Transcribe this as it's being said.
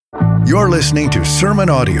You're listening to sermon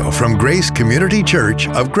audio from Grace Community Church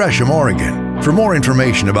of Gresham, Oregon. For more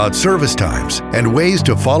information about service times and ways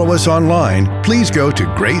to follow us online, please go to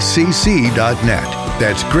gracecc.net.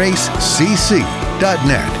 That's gracecc.net.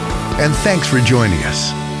 And thanks for joining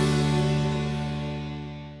us.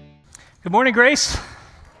 Good morning, Grace.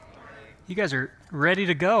 You guys are ready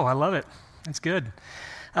to go. I love it. That's good.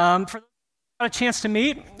 For a chance to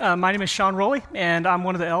meet, my name is Sean Rowley, and I'm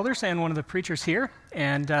one of the elders and one of the preachers here.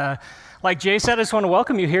 And like Jay said, I just want to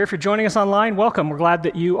welcome you here. If you're joining us online, welcome. We're glad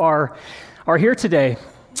that you are here today.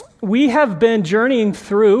 We have been journeying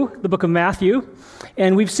through the book of Matthew,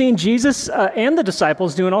 and we've seen Jesus and the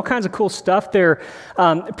disciples doing all kinds of cool stuff. They're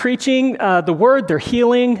preaching the word, they're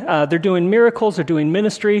healing, they're doing miracles, they're doing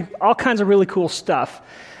ministry, all kinds of really cool stuff.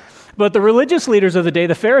 But the religious leaders of the day,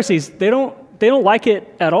 the Pharisees, they don't like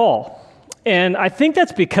it at all. And I think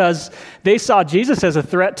that's because they saw Jesus as a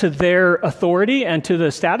threat to their authority and to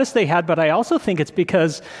the status they had, but I also think it's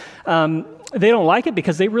because they don't like it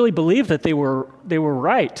because they really believe that they were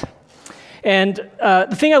right. And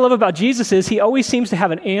the thing I love about Jesus is he always seems to have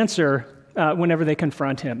an answer whenever they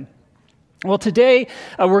confront him. Well, today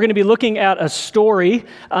we're going to be looking at a story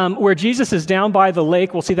where Jesus is down by the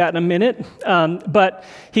lake. We'll see that in a minute. But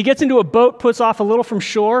he gets into a boat, puts off a little from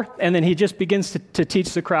shore, and then he just begins to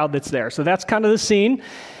teach the crowd that's there. So that's kind of the scene.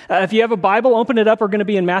 If you have a Bible, open it up. We're going to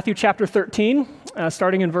be in Matthew chapter 13,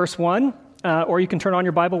 starting in verse 1. Or you can turn on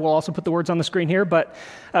your Bible. We'll also put the words on the screen here. But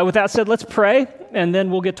with that said, let's pray, and then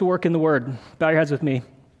we'll get to work in the Word. Bow your heads with me.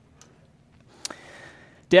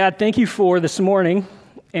 Dad, thank you for this morning.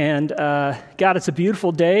 And God, it's a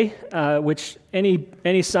beautiful day, which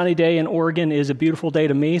any sunny day in Oregon is a beautiful day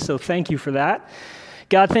to me, so thank you for that.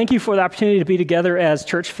 God, thank you for the opportunity to be together as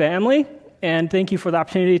church family, and thank you for the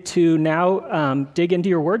opportunity to now dig into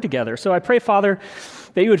your word together. So I pray, Father,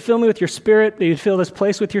 that you would fill me with your Spirit, that you would fill this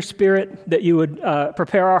place with your Spirit, that you would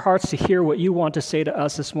prepare our hearts to hear what you want to say to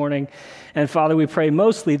us this morning. And Father, we pray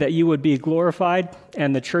mostly that you would be glorified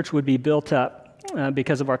and the church would be built up.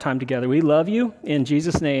 Because of our time together. We love you. In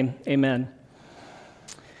Jesus' name, amen.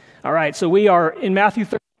 All right, so we are in Matthew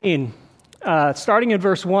 13, starting in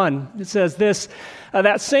verse 1. It says this,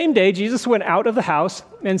 that same day Jesus went out of the house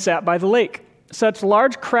and sat by the lake. Such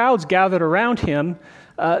large crowds gathered around him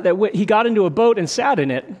that he got into a boat and sat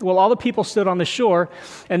in it, while all the people stood on the shore,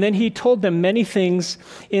 and then he told them many things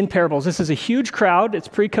in parables. This is a huge crowd. It's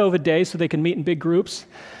pre-COVID days, so they can meet in big groups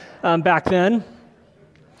back then.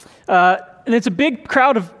 And it's a big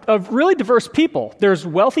crowd of really diverse people. There's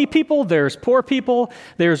wealthy people, there's poor people,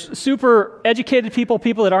 there's super educated people,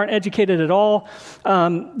 people that aren't educated at all.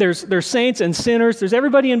 There's saints and sinners. There's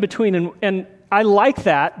everybody in between. And I like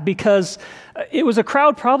that because it was a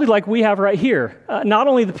crowd probably like we have right here. Not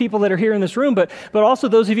only the people that are here in this room, but also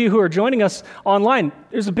those of you who are joining us online.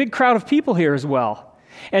 There's a big crowd of people here as well.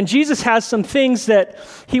 And Jesus has some things that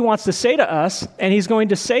he wants to say to us, and he's going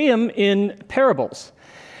to say them in parables.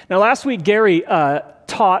 Now, last week, Gary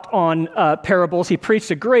taught on parables. He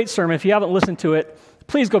preached a great sermon. If you haven't listened to it,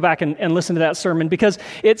 please go back and listen to that sermon because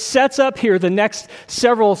it sets up here the next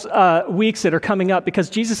several weeks that are coming up because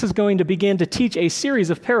Jesus is going to begin to teach a series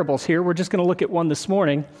of parables here. We're just going to look at one this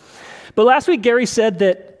morning. But last week, Gary said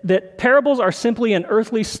that parables are simply an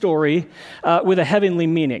earthly story with a heavenly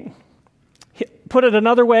meaning. Put it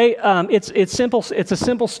another way, it's simple. It's a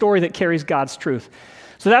simple story that carries God's truth.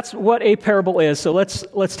 So that's what a parable is. So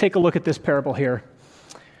let's take a look at this parable here.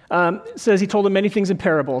 It says he told them many things in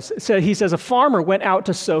parables. He says a farmer went out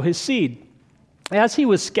to sow his seed. As he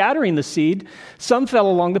was scattering the seed, some fell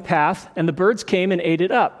along the path, and the birds came and ate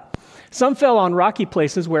it up. Some fell on rocky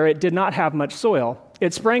places where it did not have much soil.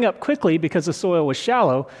 It sprang up quickly because the soil was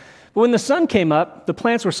shallow. But when the sun came up, the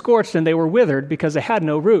plants were scorched and they were withered because they had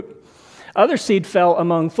no root. Other seed fell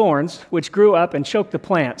among thorns, which grew up and choked the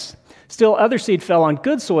plants. Still, other seed fell on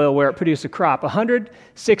good soil where it produced a crop, 100,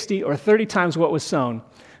 60, or 30 times what was sown.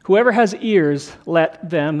 Whoever has ears, let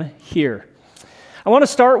them hear. I want to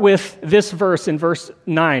start with this verse in verse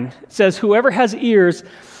 9. It says, whoever has ears,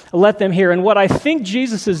 let them hear. And what I think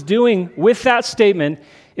Jesus is doing with that statement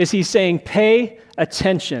is he's saying, pay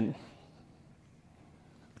attention.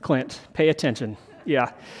 Clint, pay attention.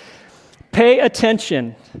 Yeah. Pay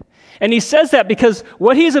attention. And he says that because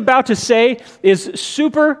what he's about to say is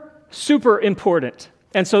super important.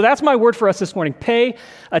 And so that's my word for us this morning. Pay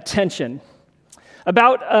attention.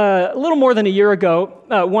 About a little more than a year ago,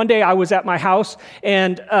 one day I was at my house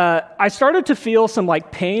and I started to feel some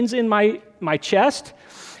pains in my chest.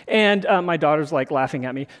 And my daughter's laughing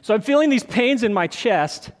at me. So I'm feeling these pains in my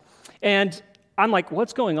chest and I'm like,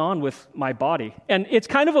 what's going on with my body? And it's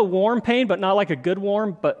kind of a warm pain, but not like a good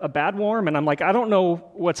warm, but a bad warm. And I'm like, I don't know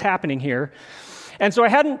what's happening here. And so I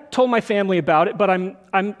hadn't told my family about it, but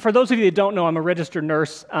I'm for those of you that don't know, I'm a registered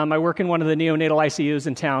nurse. I work in one of the neonatal ICUs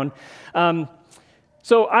in town.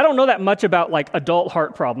 So I don't know that much about like adult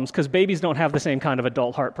heart problems because babies don't have the same kind of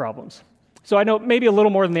adult heart problems. So I know maybe a little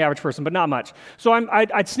more than the average person, but not much. So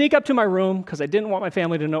I'd sneak up to my room because I didn't want my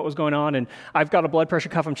family to know what was going on, and I've got a blood pressure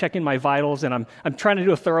cuff. I'm checking my vitals, and I'm trying to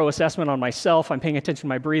do a thorough assessment on myself. I'm paying attention to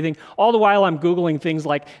my breathing. All the while, I'm Googling things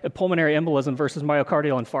like pulmonary embolism versus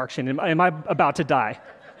myocardial infarction. Am I about to die,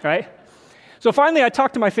 right? So finally, I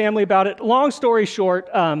talked to my family about it. Long story short,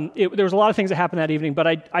 there was a lot of things that happened that evening, but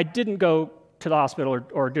I didn't go to the hospital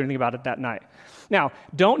or do anything about it that night. Now,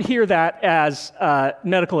 don't hear that as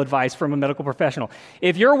medical advice from a medical professional.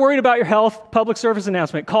 If you're worried about your health, public service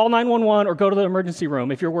announcement, call 911 or go to the emergency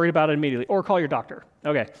room if you're worried about it immediately, or call your doctor.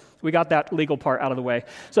 Okay, we got that legal part out of the way.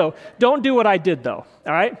 So don't do what I did, though,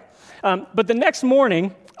 all right? But the next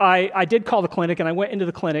morning, I did call the clinic, and I went into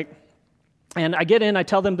the clinic, and I get in, I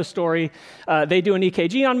tell them the story. They do an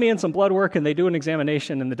EKG on me and some blood work, and they do an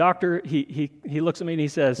examination, and the doctor, he looks at me and he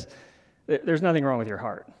says, "There's nothing wrong with your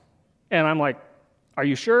heart." And I'm like, "Are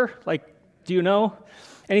you sure? Like, do you know?"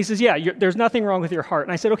 And he says, "Yeah, there's nothing wrong with your heart."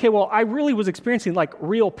 And I said, "Okay, well, I really was experiencing like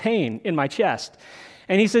real pain in my chest."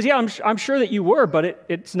 And he says, "Yeah, I'm sure that you were, but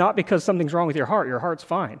it's not because something's wrong with your heart. Your heart's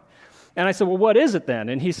fine." And I said, "Well, what is it then?"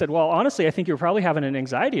 And he said, "Well, honestly, I think you're probably having an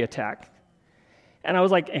anxiety attack." And I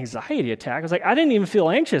was like, "Anxiety attack?" I was like, I didn't even feel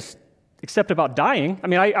anxious except about dying. I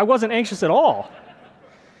mean, I wasn't anxious at all.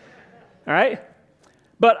 All right?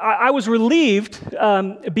 But I was relieved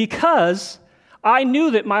because I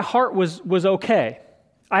knew that my heart was okay.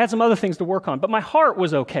 I had some other things to work on, but my heart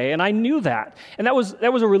was okay, and I knew that. And that was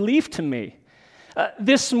a relief to me.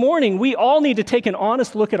 This morning, we all need to take an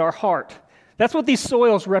honest look at our heart. That's what these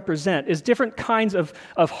soils represent, is different kinds of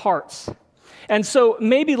hearts. And so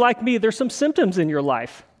maybe like me, there's some symptoms in your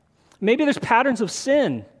life. Maybe there's patterns of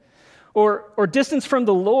sin or distance from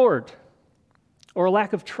the Lord or a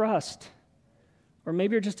lack of trust. Or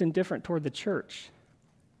maybe you're just indifferent toward the church.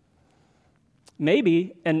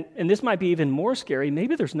 Maybe, and this might be even more scary,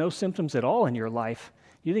 maybe there's no symptoms at all in your life.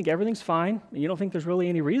 You think everything's fine, and you don't think there's really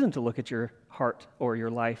any reason to look at your heart or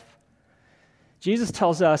your life. Jesus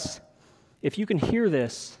tells us, if you can hear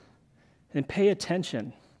this, then pay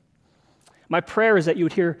attention. My prayer is that you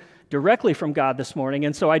would hear directly from God this morning,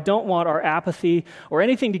 and so I don't want our apathy or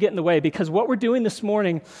anything to get in the way, because what we're doing this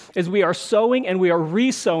morning is we are sowing and we are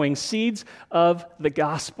re-sowing seeds of the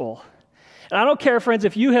gospel. And I don't care, friends,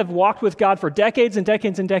 if you have walked with God for decades and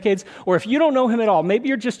decades and decades, or if you don't know him at all, maybe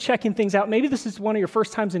you're just checking things out. Maybe this is one of your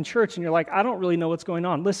first times in church, and you're like, I don't really know what's going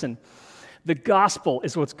on. Listen, the gospel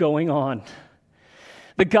is what's going on.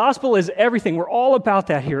 The gospel is everything. We're all about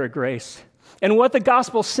that here at Grace. And what the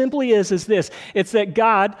gospel simply is this. It's that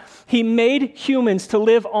God, he made humans to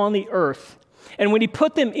live on the earth. And when he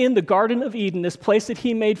put them in the Garden of Eden, this place that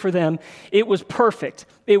he made for them, it was perfect.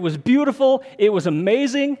 It was beautiful. It was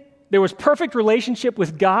amazing. There was perfect relationship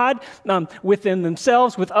with God, within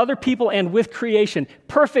themselves, with other people, and with creation.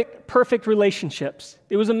 Perfect relationships.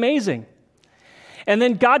 It was amazing. And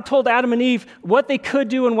then God told Adam and Eve what they could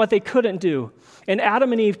do and what they couldn't do. And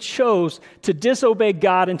Adam and Eve chose to disobey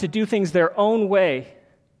God and to do things their own way.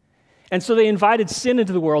 And so they invited sin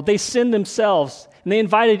into the world. They sinned themselves. And they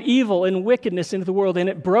invited evil and wickedness into the world. And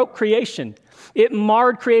it broke creation. It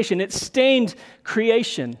marred creation. It stained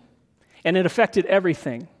creation. And it affected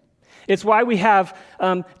everything. It's why we have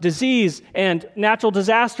disease and natural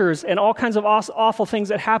disasters and all kinds of awful things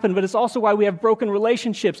that happen, but it's also why we have broken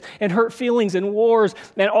relationships and hurt feelings and wars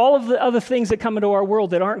and all of the other things that come into our world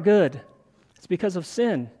that aren't good. It's because of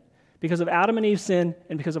sin, because of Adam and Eve's sin,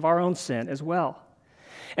 and because of our own sin as well.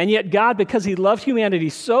 And yet God, because he loved humanity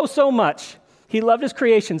so much, he loved his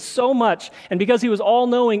creation so much, and because he was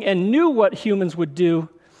all-knowing and knew what humans would do,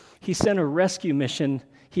 he sent a rescue mission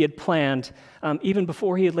he had planned even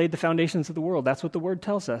before he had laid the foundations of the world. That's what the word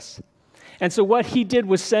tells us. And so what he did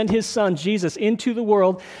was send his son, Jesus, into the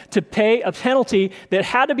world to pay a penalty that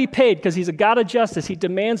had to be paid because he's a God of justice. He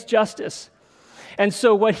demands justice. And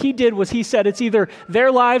so what he did was he said it's either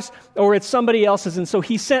their lives or it's somebody else's. And so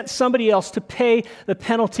he sent somebody else to pay the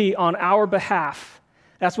penalty on our behalf.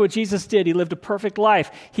 That's what Jesus did. He lived a perfect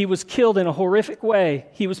life. He was killed in a horrific way.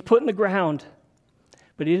 He was put in the ground.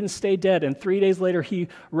 But he didn't stay dead, and 3 days later he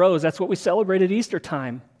rose. That's what we celebrate at Easter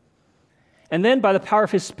time. And then by the power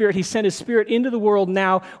of his Spirit, he sent his Spirit into the world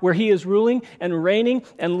now where he is ruling and reigning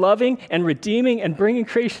and loving and redeeming and bringing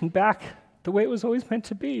creation back the way it was always meant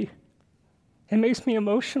to be. It makes me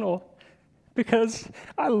emotional because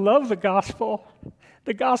I love the gospel.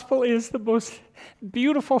 The gospel is the most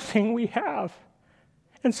beautiful thing we have.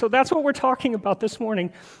 And so that's what we're talking about this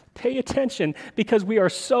morning. Pay attention, because we are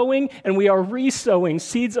sowing and we are re-sowing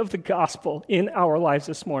seeds of the gospel in our lives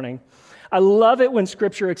this morning. I love it when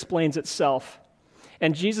Scripture explains itself.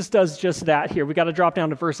 And Jesus does just that here. We got to drop down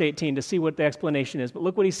to verse 18 to see what the explanation is. But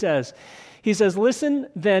look what he says. He says, "Listen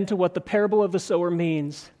then to what the parable of the sower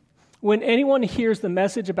means. When anyone hears the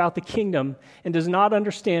message about the kingdom and does not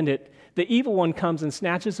understand it, the evil one comes and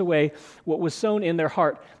snatches away what was sown in their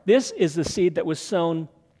heart. This is the seed that was sown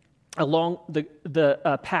along the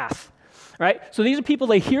path." Right? So these are people,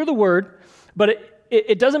 they hear the word, but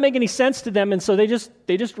it doesn't make any sense to them, and so they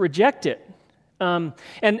just reject it. And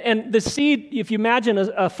the seed, if you imagine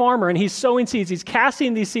a farmer and he's sowing seeds, he's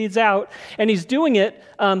casting these seeds out, and he's doing it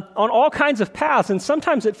on all kinds of paths, and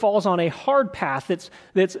sometimes it falls on a hard path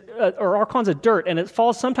or all kinds of dirt, and it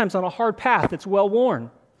falls sometimes on a hard path that's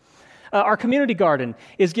well-worn. Our community garden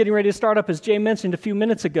is getting ready to start up, as Jay mentioned a few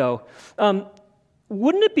minutes ago.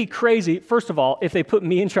 Wouldn't it be crazy, first of all, if they put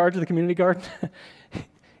me in charge of the community garden?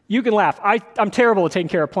 You can laugh. I'm terrible at taking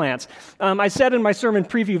care of plants. I said in my sermon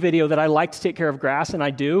preview video that I like to take care of grass, and I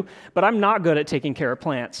do, but I'm not good at taking care of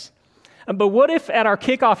plants. But what if at our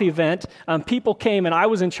kickoff event, people came and I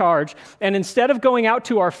was in charge, and instead of going out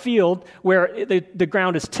to our field where the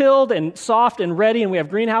ground is tilled and soft and ready, and we have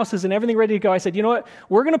greenhouses and everything ready to go, I said, you know what,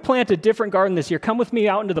 we're going to plant a different garden this year. Come with me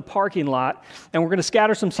out into the parking lot, and we're going to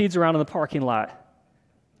scatter some seeds around in the parking lot.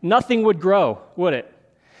 Nothing would grow, would it?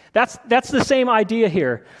 That's the same idea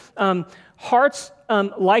here. Hearts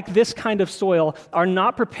like this kind of soil are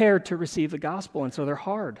not prepared to receive the gospel, and so they're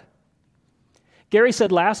hard. Gary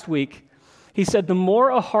said last week, he said, the more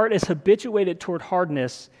a heart is habituated toward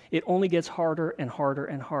hardness, it only gets harder and harder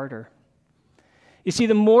and harder. You see,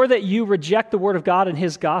 the more that you reject the word of God and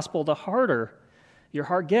his gospel, the harder your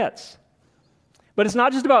heart gets. But it's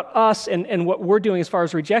not just about us and what we're doing as far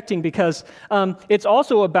as rejecting, because it's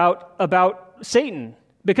also about Satan.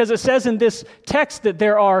 Because it says in this text that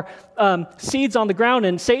there are seeds on the ground,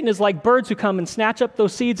 and Satan is like birds who come and snatch up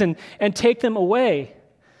those seeds and take them away.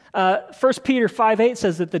 1 Peter 5:8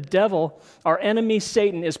 says that the devil, our enemy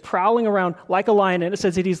Satan, is prowling around like a lion, and it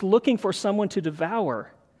says that he's looking for someone to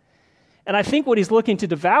devour. And I think what he's looking to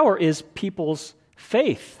devour is people's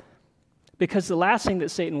faith, because the last thing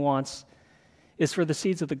that Satan wants is for the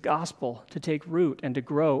seeds of the gospel to take root and to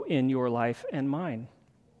grow in your life and mine.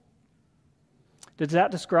 Does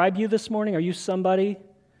that describe you this morning? Are you somebody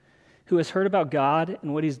who has heard about God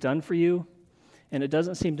and what he's done for you, and it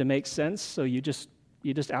doesn't seem to make sense, so you just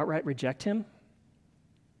outright reject him?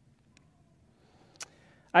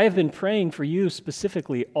 I have been praying for you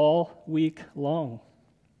specifically all week long.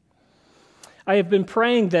 I have been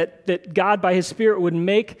praying that God, by his Spirit, would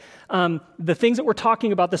make the things that we're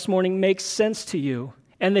talking about this morning make sense to you,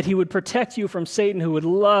 and that he would protect you from Satan, who would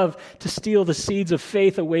love to steal the seeds of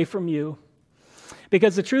faith away from you.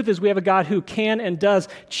 Because the truth is, we have a God who can and does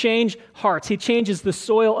change hearts. He changes the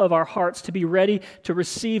soil of our hearts to be ready to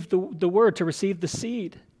receive the word, to receive the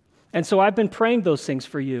seed. And so I've been praying those things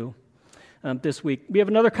for you this week. We have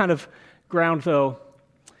another kind of ground, though.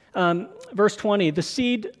 Verse 20, the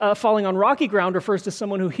seed falling on rocky ground refers to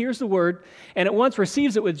someone who hears the word and at once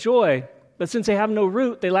receives it with joy. But since they have no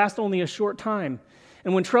root, they last only a short time.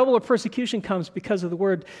 And when trouble or persecution comes because of the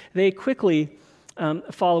word, they quickly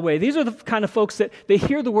fall away. These are the kind of folks that they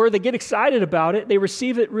hear the word, they get excited about it, they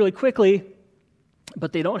receive it really quickly,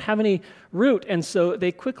 but they don't have any root, and so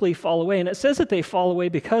they quickly fall away. And it says that they fall away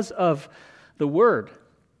because of the word.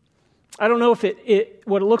 I don't know if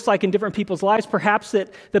what it looks like in different people's lives. Perhaps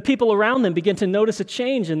that the people around them begin to notice a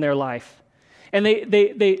change in their life. And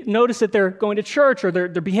they notice that they're going to church, or they're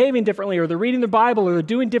behaving differently, or they're reading the Bible, or they're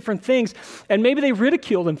doing different things, and maybe they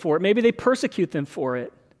ridicule them for it. Maybe they persecute them for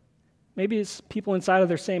it. Maybe it's people inside of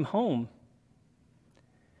their same home.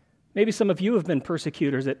 Maybe some of you have been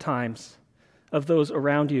persecutors at times of those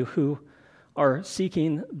around you who are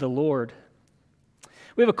seeking the Lord.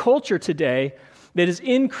 We have a culture today that is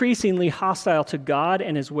increasingly hostile to God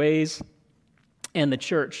and his ways and the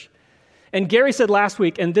church. And Gary said last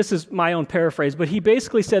week, and this is my own paraphrase, but he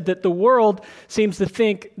basically said that the world seems to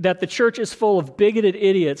think that the church is full of bigoted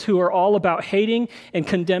idiots who are all about hating and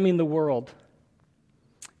condemning the world.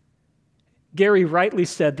 Gary rightly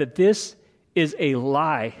said that this is a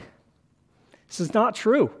lie. This is not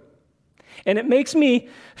true. And it makes me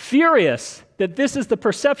furious that this is the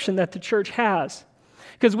perception that the church has.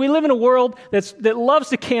 Because we live in a world that loves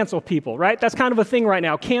to cancel people, right? That's kind of a thing right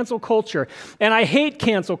now, cancel culture. And I hate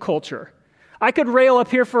cancel culture. I could rail up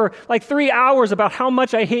here for like 3 hours about how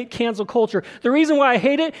much I hate cancel culture. The reason why I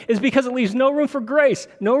hate it is because it leaves no room for grace,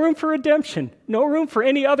 no room for redemption, no room for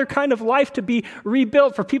any other kind of life to be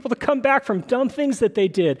rebuilt, for people to come back from dumb things that they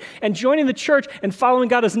did. And joining the church and following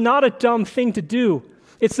God is not a dumb thing to do.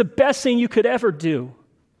 It's the best thing you could ever do.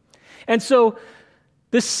 And so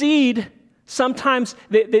the seed sometimes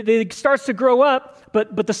it starts to grow up,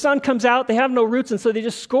 but the sun comes out, they have no roots, and so they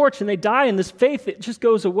just scorch and they die, and this faith, it just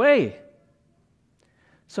goes away.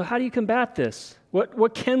 So how do you combat this?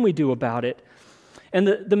 What can we do about it? And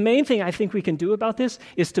the main thing I think we can do about this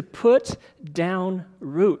is to put down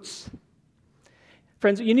roots.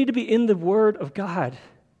 Friends, you need to be in the Word of God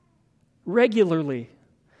regularly.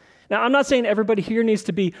 Now, I'm not saying everybody here needs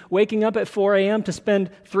to be waking up at 4 a.m. to spend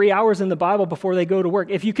 3 hours in the Bible before they go to work.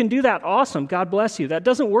 If you can do that, awesome. God bless you. That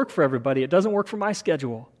doesn't work for everybody. It doesn't work for my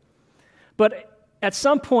schedule. But at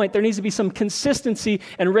some point, there needs to be some consistency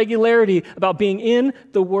and regularity about being in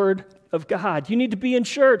the Word of God. You need to be in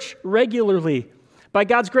church regularly. By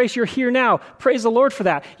God's grace, you're here now. Praise the Lord for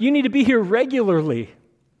that. You need to be here regularly,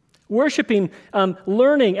 worshiping,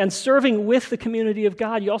 learning, and serving with the community of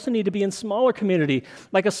God. You also need to be in smaller community,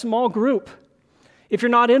 like a small group. If you're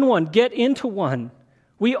not in one, get into one.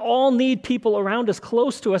 We all need people around us,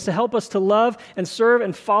 close to us, to help us to love and serve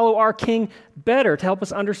and follow our King better, to help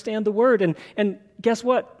us understand the Word. And guess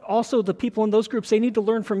what? Also, the people in those groups, they need to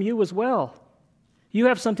learn from you as well. You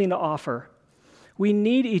have something to offer. We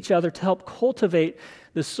need each other to help cultivate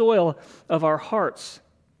the soil of our hearts.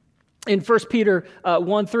 In 1 Peter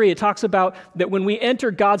 1:3, it talks about that when we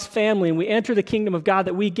enter God's family and we enter the kingdom of God,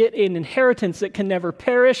 that we get an inheritance that can never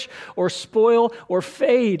perish or spoil or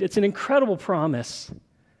fade. It's an incredible promise.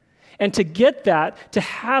 And to get that, to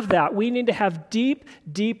have that, we need to have deep,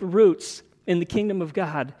 deep roots in the kingdom of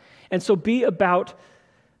God. And so be about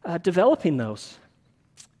developing those.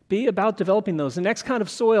 Be about developing those. The next kind of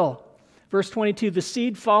soil, verse 22, the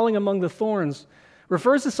seed falling among the thorns,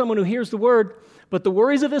 refers to someone who hears the word, but the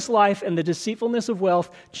worries of this life and the deceitfulness of wealth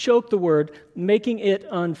choke the word, making it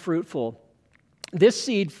unfruitful. This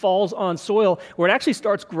seed falls on soil where it actually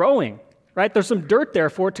starts growing, right? There's some dirt there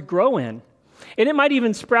for it to grow in. And it might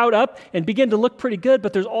even sprout up and begin to look pretty good,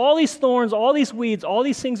 but there's all these thorns, all these weeds, all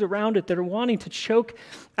these things around it that are wanting to choke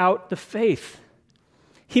out the faith.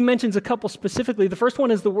 He mentions a couple specifically. The first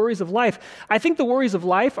one is the worries of life. I think the worries of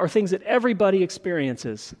life are things that everybody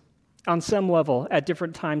experiences on some level at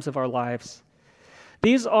different times of our lives.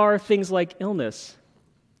 These are things like illness,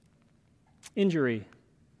 injury,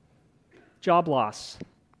 job loss,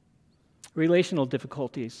 relational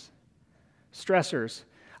difficulties, stressors.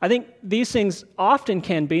 I think these things often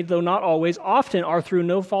can be, though not always, often are through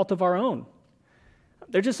no fault of our own.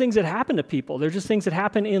 They're just things that happen to people. They're just things that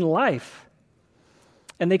happen in life.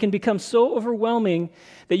 And they can become so overwhelming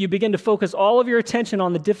that you begin to focus all of your attention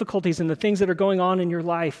on the difficulties and the things that are going on in your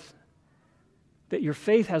life, that your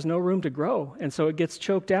faith has no room to grow, and so it gets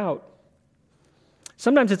choked out.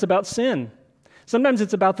 Sometimes it's about sin. Sometimes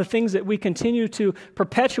it's about the things that we continue to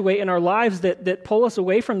perpetuate in our lives that pull us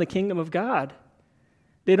away from the kingdom of God.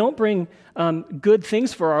 They don't bring good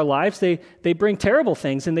things for our lives. They bring terrible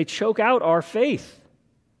things, and they choke out our faith.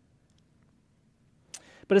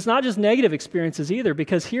 But it's not just negative experiences either,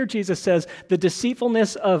 because here Jesus says the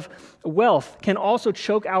deceitfulness of wealth can also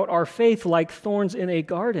choke out our faith like thorns in a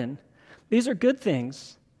garden. These are good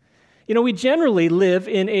things. You know, we generally live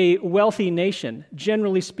in a wealthy nation,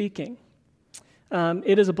 generally speaking.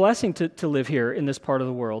 It is a blessing to live here in this part of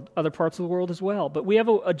the world, other parts of the world as well. But we have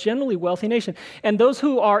a generally wealthy nation. And those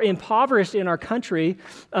who are impoverished in our country,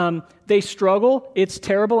 they struggle. It's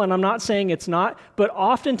terrible, and I'm not saying it's not. But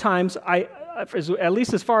oftentimes, at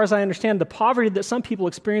least as far as I understand, the poverty that some people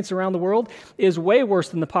experience around the world is way worse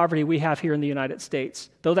than the poverty we have here in the United States,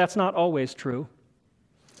 though that's not always true.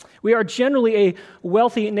 We are generally a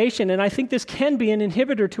wealthy nation, and I think this can be an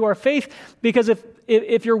inhibitor to our faith, because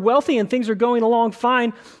if you're wealthy and things are going along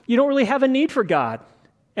fine, you don't really have a need for God.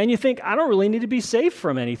 And you think, I don't really need to be safe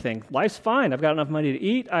from anything. Life's fine. I've got enough money to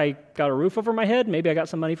eat. I got a roof over my head. Maybe I got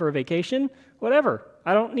some money for a vacation. Whatever.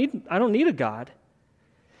 I don't need a God.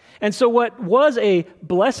 And so what was a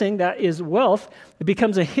blessing, that is wealth, it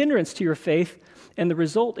becomes a hindrance to your faith, and the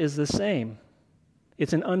result is the same.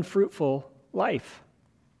 It's an unfruitful life.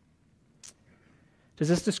 Does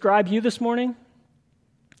this describe you this morning?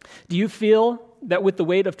 Do you feel that with the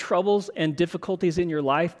weight of troubles and difficulties in your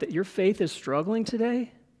life that your faith is struggling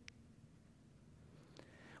today?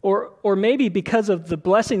 Or maybe because of the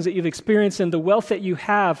blessings that you've experienced and the wealth that you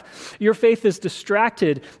have, your faith is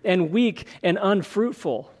distracted and weak and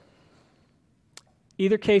unfruitful.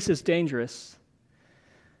 Either case is dangerous.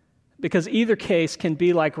 because either case can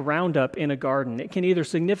be like Roundup in a garden. It can either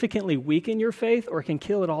significantly weaken your faith or it can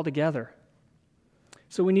kill it altogether.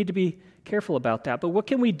 So we need to be careful about that. But what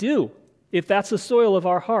can we do if that's the soil of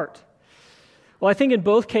our heart? Well, I think in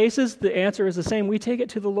both cases, the answer is the same. We take it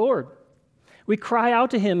to the Lord. We cry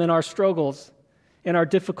out to Him in our struggles, in our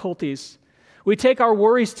difficulties. We take our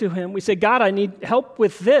worries to Him. We say, God, I need help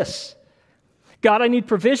with this. God, I need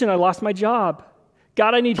provision. I lost my job.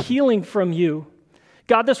 God, I need healing from you.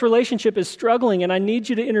 God, this relationship is struggling, and I need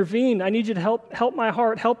you to intervene. I need you to help my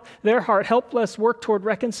heart, help their heart, help us work toward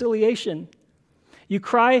reconciliation. You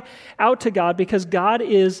cry out to God because God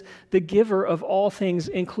is the giver of all things,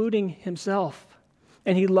 including Himself.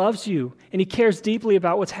 And He loves you, and He cares deeply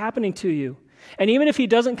about what's happening to you. And even if He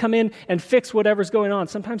doesn't come in and fix whatever's going on,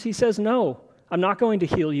 sometimes He says, no, I'm not going to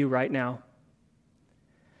heal you right now.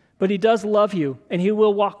 But He does love you, and He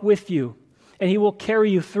will walk with you, and He will carry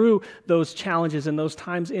you through those challenges and those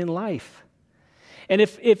times in life. And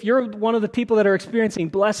if you're one of the people that are experiencing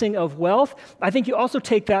blessing of wealth, I think you also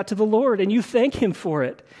take that to the Lord and you thank Him for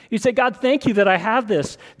it. You say, God, thank you that I have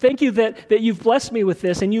this. Thank you that you've blessed me with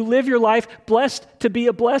this, and you live your life blessed to be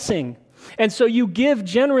a blessing. And so you give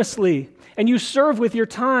generously, and you serve with your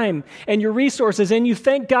time and your resources, and you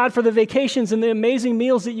thank God for the vacations and the amazing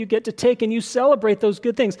meals that you get to take, and you celebrate those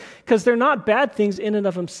good things because they're not bad things in and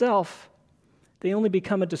of themselves. They only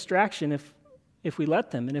become a distraction if we let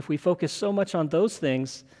them, and if we focus so much on those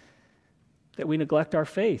things that we neglect our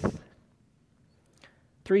faith.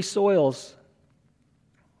 3 soils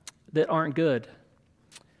that aren't good.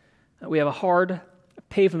 We have a hard,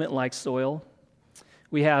 pavement-like soil.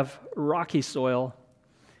 We have rocky soil,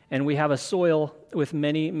 and we have a soil with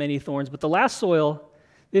many, many thorns. But the last soil,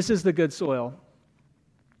 this is the good soil.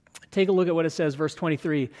 Take a look at what it says, verse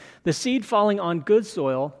 23. The seed falling on good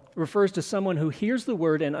soil refers to someone who hears the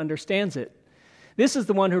word and understands it. This is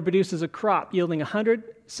the one who produces a crop yielding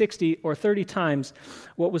 160 or 30 times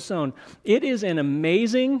what was sown. It is an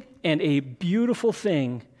amazing and a beautiful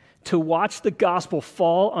thing to watch the gospel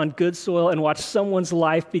fall on good soil and watch someone's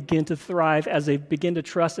life begin to thrive as they begin to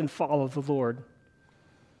trust and follow the Lord.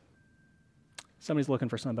 Somebody's looking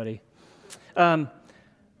for somebody.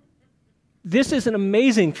 This is an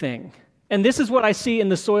amazing thing. And this is what I see in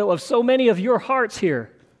the soil of so many of your hearts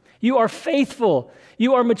here. You are faithful.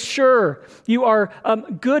 You are mature. You are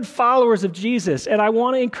good followers of Jesus. And I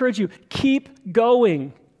want to encourage you, keep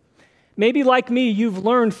going. Maybe like me, you've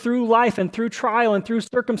learned through life and through trial and through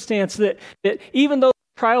circumstance that even though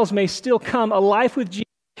trials may still come, a life with Jesus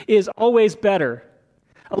is always better.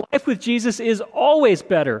 A life with Jesus is always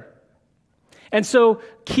better. And so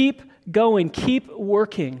keep going, keep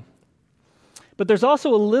working. But there's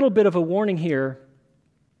also a little bit of a warning here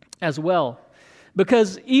as well.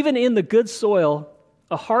 Because even in the good soil,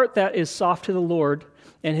 a heart that is soft to the Lord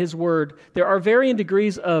and His Word, there are varying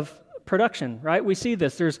degrees of production, right? We see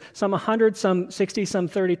this. There's some 100, some 60, some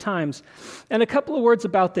 30 times. And a couple of words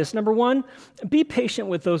about this. Number one, be patient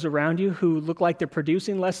with those around you who look like they're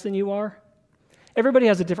producing less than you are. Everybody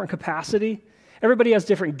has a different capacity. Everybody has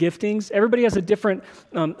different giftings. Everybody has a different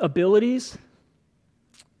abilities.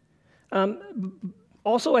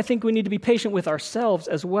 Also, I think we need to be patient with ourselves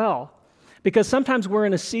as well. Because sometimes we're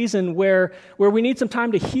in a season where we need some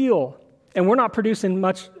time to heal, and we're not producing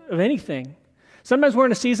much of anything. Sometimes we're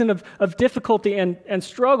in a season of difficulty and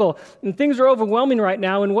struggle, and things are overwhelming right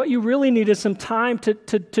now, and what you really need is some time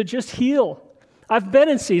to just heal. I've been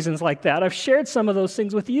in seasons like that. I've shared some of those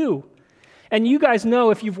things with you. And you guys know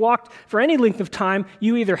if you've walked for any length of time,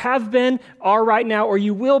 you either have been, are right now, or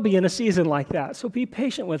you will be in a season like that. So be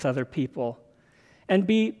patient with other people, and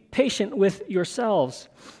be patient with yourselves.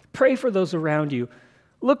 Pray for those around you.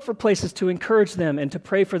 Look for places to encourage them and to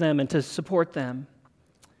pray for them and to support them.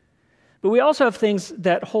 But we also have things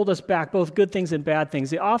that hold us back, both good things and bad things.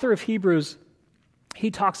 The author of Hebrews,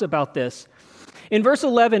 he talks about this. In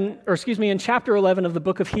in chapter 11 of the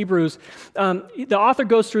book of Hebrews, the author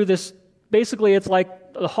goes through this. Basically, it's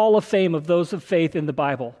like the hall of fame of those of faith in the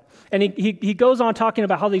Bible. And he goes on talking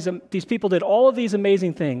about how these people did all of these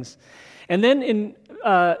amazing things. And then in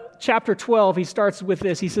chapter 12, he starts with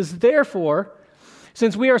this. He says, therefore,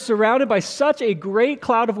 since we are surrounded by such a great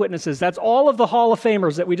cloud of witnesses, that's all of the Hall of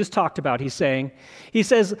Famers that we just talked about, he's saying. He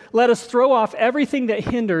says, let us throw off everything that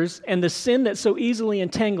hinders and the sin that so easily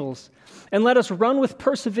entangles, and let us run with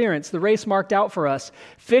perseverance the race marked out for us,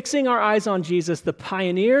 fixing our eyes on Jesus, the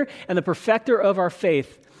pioneer and the perfecter of our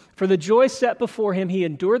faith. For the joy set before him, he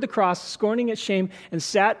endured the cross, scorning its shame, and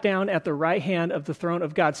sat down at the right hand of the throne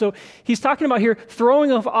of God. So he's talking about here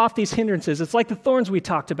throwing off these hindrances. It's like the thorns we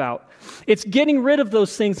talked about. It's getting rid of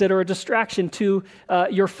those things that are a distraction to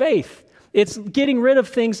your faith. It's getting rid of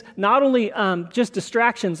things, not only just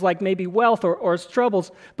distractions like maybe wealth or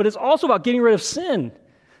troubles, but it's also about getting rid of sin.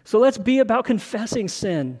 So let's be about confessing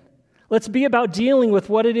sin. Let's be about dealing with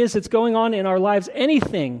what it is that's going on in our lives,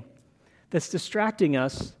 anything that's distracting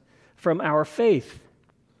us from our faith.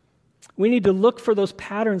 We need to look for those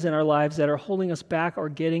patterns in our lives that are holding us back or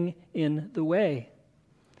getting in the way.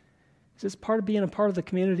 This is part of being a part of the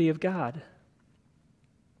community of God.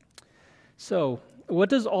 So, what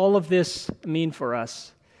does all of this mean for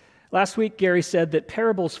us? Last week, Gary said that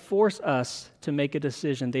parables force us to make a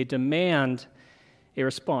decision. They demand a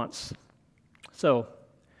response. So,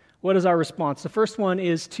 what is our response? The first one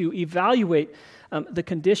is to evaluate the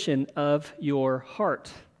condition of your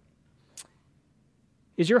heart.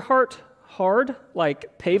 Is your heart hard,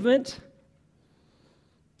 like pavement?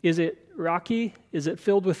 Is it rocky? Is it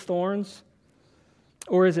filled with thorns?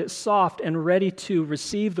 Or is it soft and ready to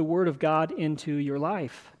receive the Word of God into your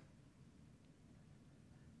life?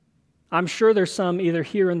 I'm sure there's some either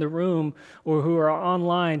here in the room or who are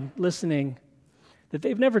online listening that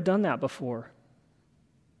they've never done that before.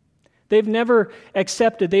 They've never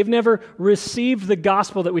accepted, they've never received the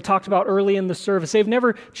gospel that we talked about early in the service. They've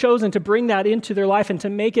never chosen to bring that into their life and to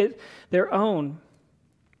make it their own.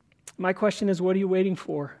 My question is, what are you waiting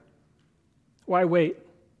for? Why wait?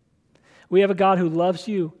 We have a God who loves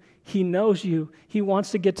you. He knows you. He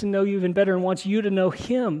wants to get to know you even better and wants you to know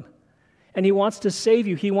Him. And He wants to save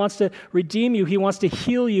you. He wants to redeem you. He wants to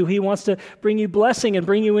heal you. He wants to bring you blessing and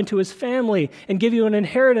bring you into His family and give you an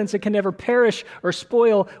inheritance that can never perish or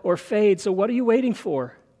spoil or fade. So what are you waiting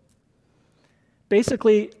for?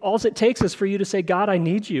 Basically, all it takes is for you to say, God, I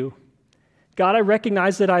need you. God, I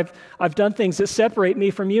recognize that I've done things that separate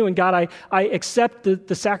me from you. And God, I accept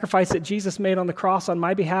the sacrifice that Jesus made on the cross on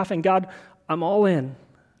my behalf. And God, I'm all in.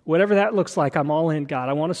 Whatever that looks like, I'm all in, God.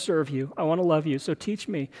 I want to serve you. I want to love you. So teach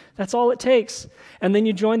me. That's all it takes. And then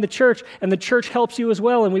you join the church, and the church helps you as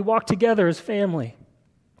well, and we walk together as family.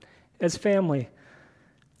 As family.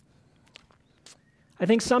 I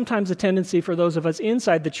think sometimes the tendency for those of us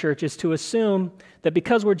inside the church is to assume that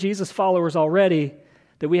because we're Jesus followers already,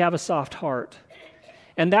 that we have a soft heart.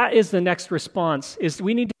 And that is the next response, is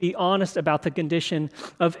we need to be honest about the condition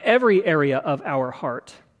of every area of our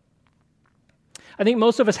heart. I think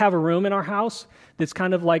most of us have a room in our house that's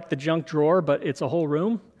kind of like the junk drawer, but it's a whole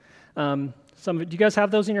room. Do you guys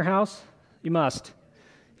have those in your house? You must.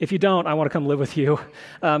 If you don't, I want to come live with you.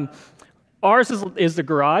 Ours is the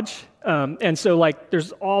garage, and so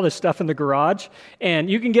there's all this stuff in the garage,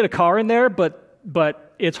 and you can get a car in there, but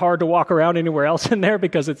it's hard to walk around anywhere else in there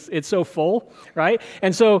because it's so full, right?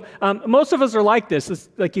 And so most of us are like this. It's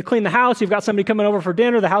like you clean the house, you've got somebody coming over for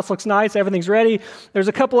dinner, the house looks nice, everything's ready. There's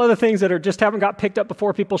a couple other things that just haven't got picked up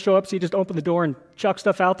before people show up, so you just open the door and chuck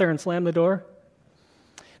stuff out there and slam the door.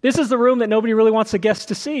 This is the room that nobody really wants the guests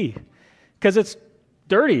to see because it's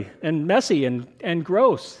dirty and messy and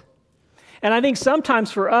gross. And I think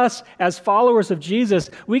sometimes for us as followers of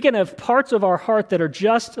Jesus, we can have parts of our heart that are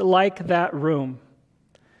just like that room.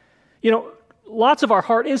 You know, lots of our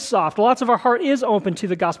heart is soft. Lots of our heart is open to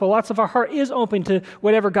the gospel. Lots of our heart is open to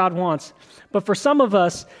whatever God wants. But for some of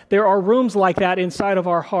us, there are rooms like that inside of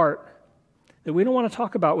our heart that we don't want to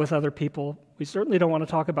talk about with other people. We certainly don't want to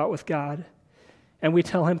talk about with God. And we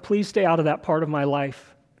tell Him, please stay out of that part of my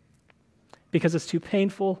life because it's too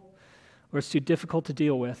painful or it's too difficult to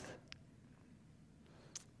deal with.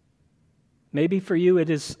 Maybe for you it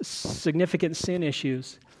is significant sin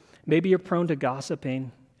issues. Maybe you're prone to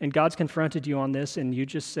gossiping, and God's confronted you on this, and you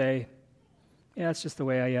just say, yeah, it's just the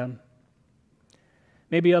way I am.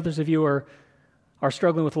 Maybe others of you are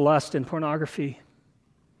struggling with lust and pornography,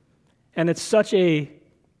 and it's such a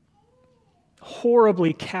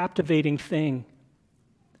horribly captivating thing,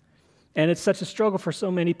 and it's such a struggle for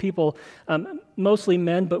so many people, mostly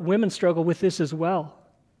men, but women struggle with this as well.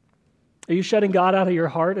 Are you shutting God out of your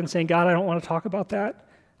heart and saying, God, I don't want to talk about that?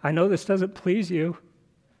 I know this doesn't please you.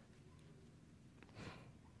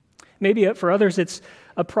 Maybe for others it's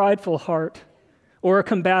a prideful heart or a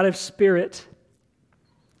combative spirit.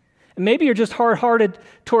 And maybe you're just hard-hearted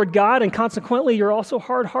toward God, and consequently you're also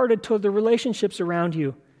hard-hearted toward the relationships around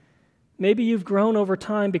you. Maybe you've grown over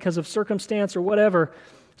time because of circumstance or whatever,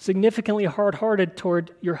 significantly hard-hearted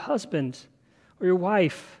toward your husband or your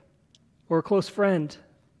wife or a close friend.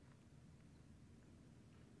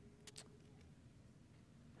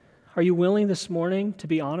 Are you willing this morning to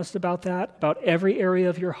be honest about that, about every area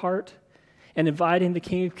of your heart, and inviting the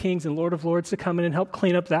King of Kings and Lord of Lords to come in and help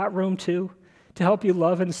clean up that room too, to help you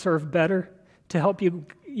love and serve better, to help you,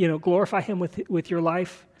 glorify Him with your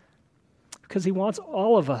life? Because He wants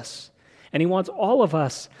all of us. And he wants all of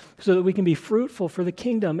us so that we can be fruitful for the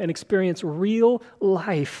kingdom and experience real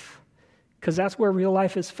life, because that's where real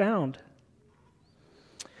life is found.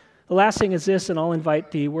 The last thing is this, and I'll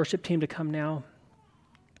invite the worship team to come now.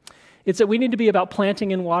 It's that we need to be about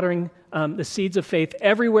planting and watering the seeds of faith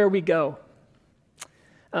everywhere we go.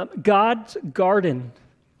 God's garden,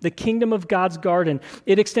 the kingdom of God's garden,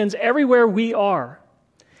 it extends everywhere we are.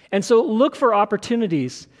 And so look for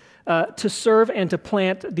opportunities to serve and to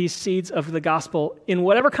plant these seeds of the gospel in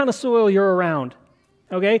whatever kind of soil you're around.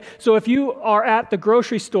 Okay? So if you are at the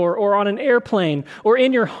grocery store or on an airplane or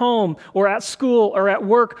in your home or at school or at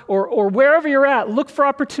work or wherever you're at, look for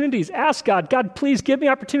opportunities. Ask God, God, please give me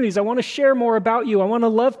opportunities. I want to share more about you. I want to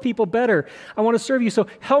love people better. I want to serve you. So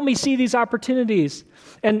help me see these opportunities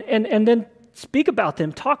and then speak about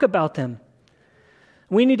them, talk about them.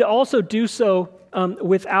 We need to also do so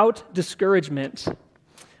without discouragement.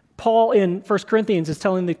 Paul in 1 Corinthians is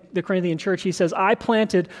telling the Corinthian church, he says, I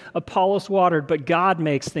planted, Apollos watered, but God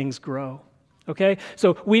makes things grow. Okay?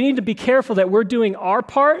 So we need to be careful that we're doing our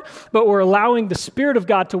part, but we're allowing the Spirit of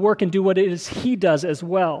God to work and do what it is He does as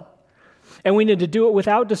well. And we need to do it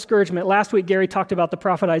without discouragement. Last week, Gary talked about the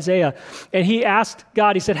prophet Isaiah, and he asked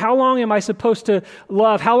God, he said, how long am I supposed to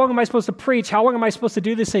love? How long am I supposed to preach? How long am I supposed to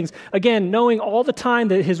do these things? Again, knowing all the time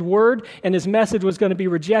that his word and his message was going to be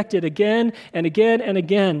rejected again and again and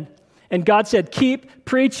again. And God said, keep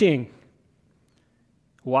preaching.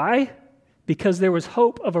 Why? Because there was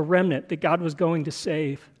hope of a remnant that God was going to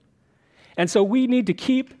save. And so we need to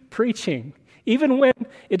keep preaching. Even when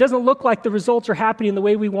it doesn't look like the results are happening the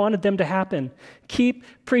way we wanted them to happen. Keep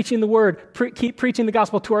preaching the word. Keep preaching the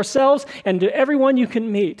gospel to ourselves and to everyone you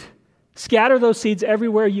can meet. Scatter those seeds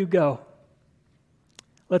everywhere you go.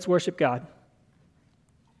 Let's worship God.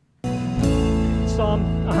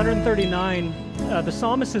 Psalm 139, the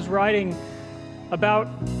psalmist is writing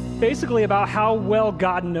basically about how well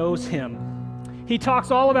God knows him. He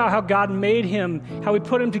talks all about how God made him, how He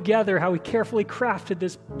put him together, how He carefully crafted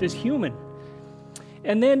this human.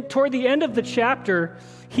 And then toward the end of the chapter,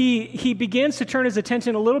 he begins to turn his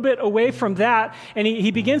attention a little bit away from that, and he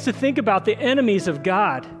begins to think about the enemies of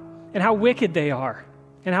God and how wicked they are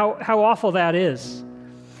and how awful that is.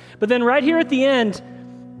 But then right here at the end,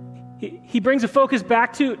 he brings a focus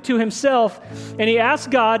back to himself, and he asks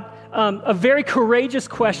God a very courageous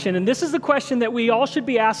question. And this is the question that we all should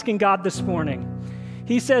be asking God this morning.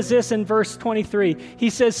 He says this in verse 23. He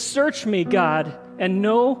says, search me, God, and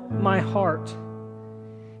know my heart.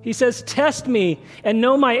 He says, test me and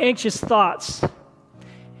know my anxious thoughts.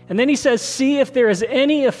 And then he says, see if there is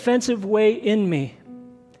any offensive way in me.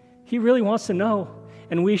 He really wants to know,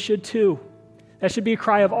 and we should too. That should be a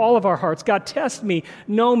cry of all of our hearts. God, test me,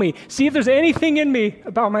 know me. See if there's anything in me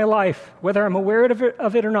about my life, whether I'm aware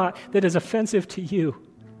of it or not, that is offensive to you.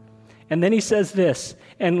 And then he says this,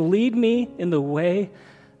 and lead me in the way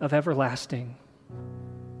of everlasting.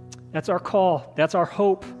 That's our call. That's our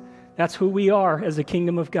hope. That's who we are as the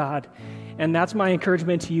kingdom of God. And that's my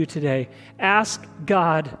encouragement to you today. Ask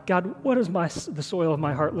God, God, what does the soil of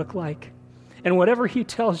my heart look like? And whatever He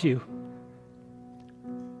tells you,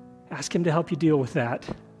 ask Him to help you deal with that.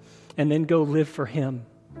 And then go live for Him.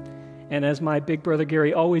 And as my big brother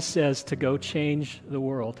Gary always says, to go change the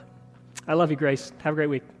world. I love you, Grace. Have a great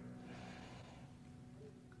week.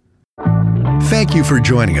 Thank you for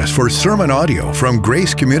joining us for sermon audio from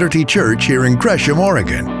Grace Community Church here in Gresham,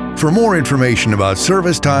 Oregon. For more information about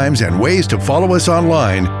service times and ways to follow us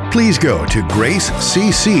online, please go to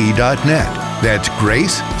gracecc.net. That's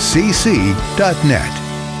gracecc.net.